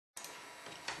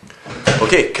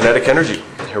Okay, kinetic energy.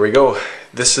 Here we go.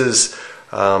 This is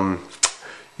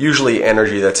usually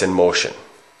energy that's in motion.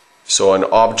 So an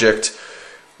object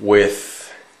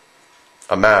with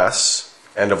a mass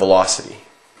and a velocity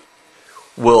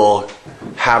will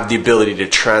have the ability to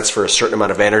transfer a certain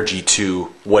amount of energy to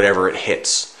whatever it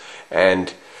hits.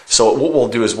 And so what we'll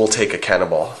do is we'll take a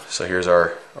cannonball. So here's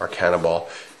our cannonball.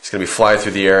 It's going to be flying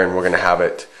through the air, and we're going to have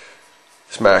it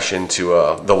smash into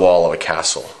the wall of a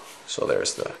castle. So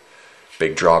there's the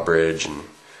big drawbridge, and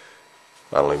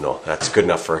I don't even know, that's good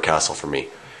enough for a castle for me.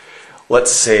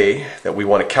 Let's say that we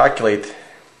want to calculate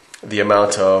the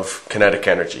amount of kinetic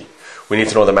energy. We need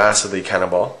to know the mass of the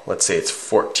cannonball. Let's say it's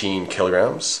 14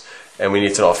 kilograms. And we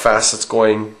need to know how fast it's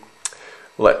going.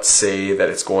 Let's say that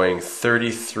it's going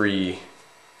 33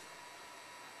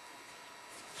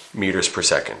 meters per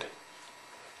second.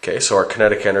 Okay, so our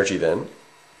kinetic energy then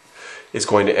is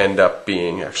going to end up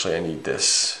being, actually I need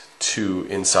this 2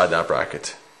 inside that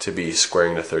bracket to be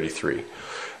squaring to 33.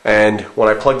 And when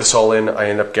I plug this all in, I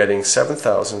end up getting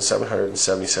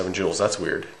 7,777 joules. That's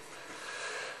weird.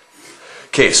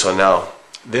 Okay, so now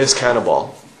this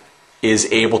cannonball is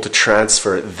able to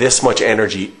transfer this much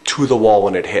energy to the wall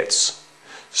when it hits.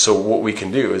 So what we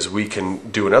can do is we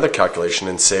can do another calculation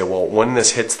and say, well, when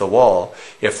this hits the wall,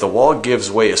 if the wall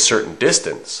gives way a certain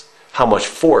distance, how much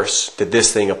force did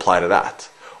this thing apply to that?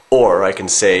 Or I can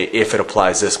say, if it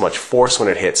applies this much force when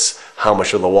it hits, how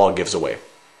much of the wall gives away?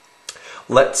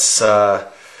 Let's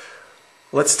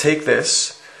take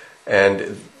this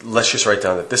and let's just write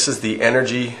down that this is the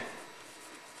energy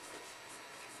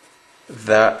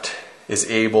that is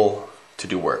able to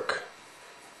do work.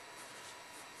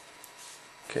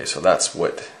 Okay, so that's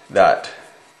what that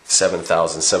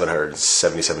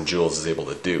 7,777 joules is able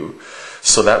to do.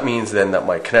 So that means then that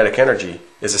my kinetic energy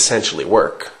is essentially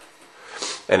work.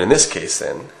 And in this case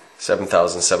then,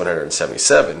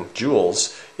 7,777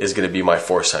 joules is going to be my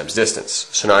force times distance.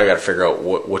 So now I got to figure out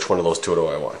which one of those two do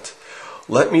I want.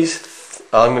 I'm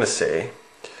going to say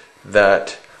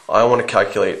that I want to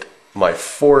calculate my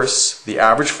force, the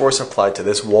average force applied to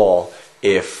this wall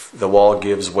if the wall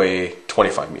gives way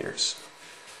 25 meters.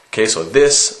 Okay, so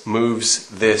this moves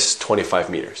this 25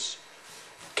 meters.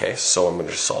 Okay, so I'm going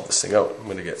to just solve this thing out. I'm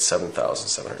going to get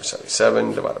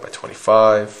 7,777 divided by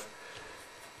 25.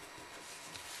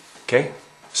 Okay,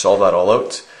 solve that all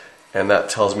out. And that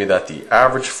tells me that the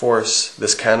average force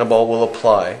this cannonball will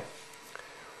apply,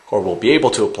 or will be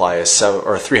able to apply, is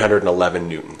 311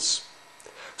 newtons.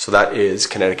 So that is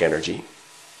kinetic energy,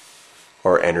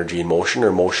 or energy in motion,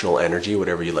 or motional energy,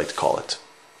 whatever you like to call it.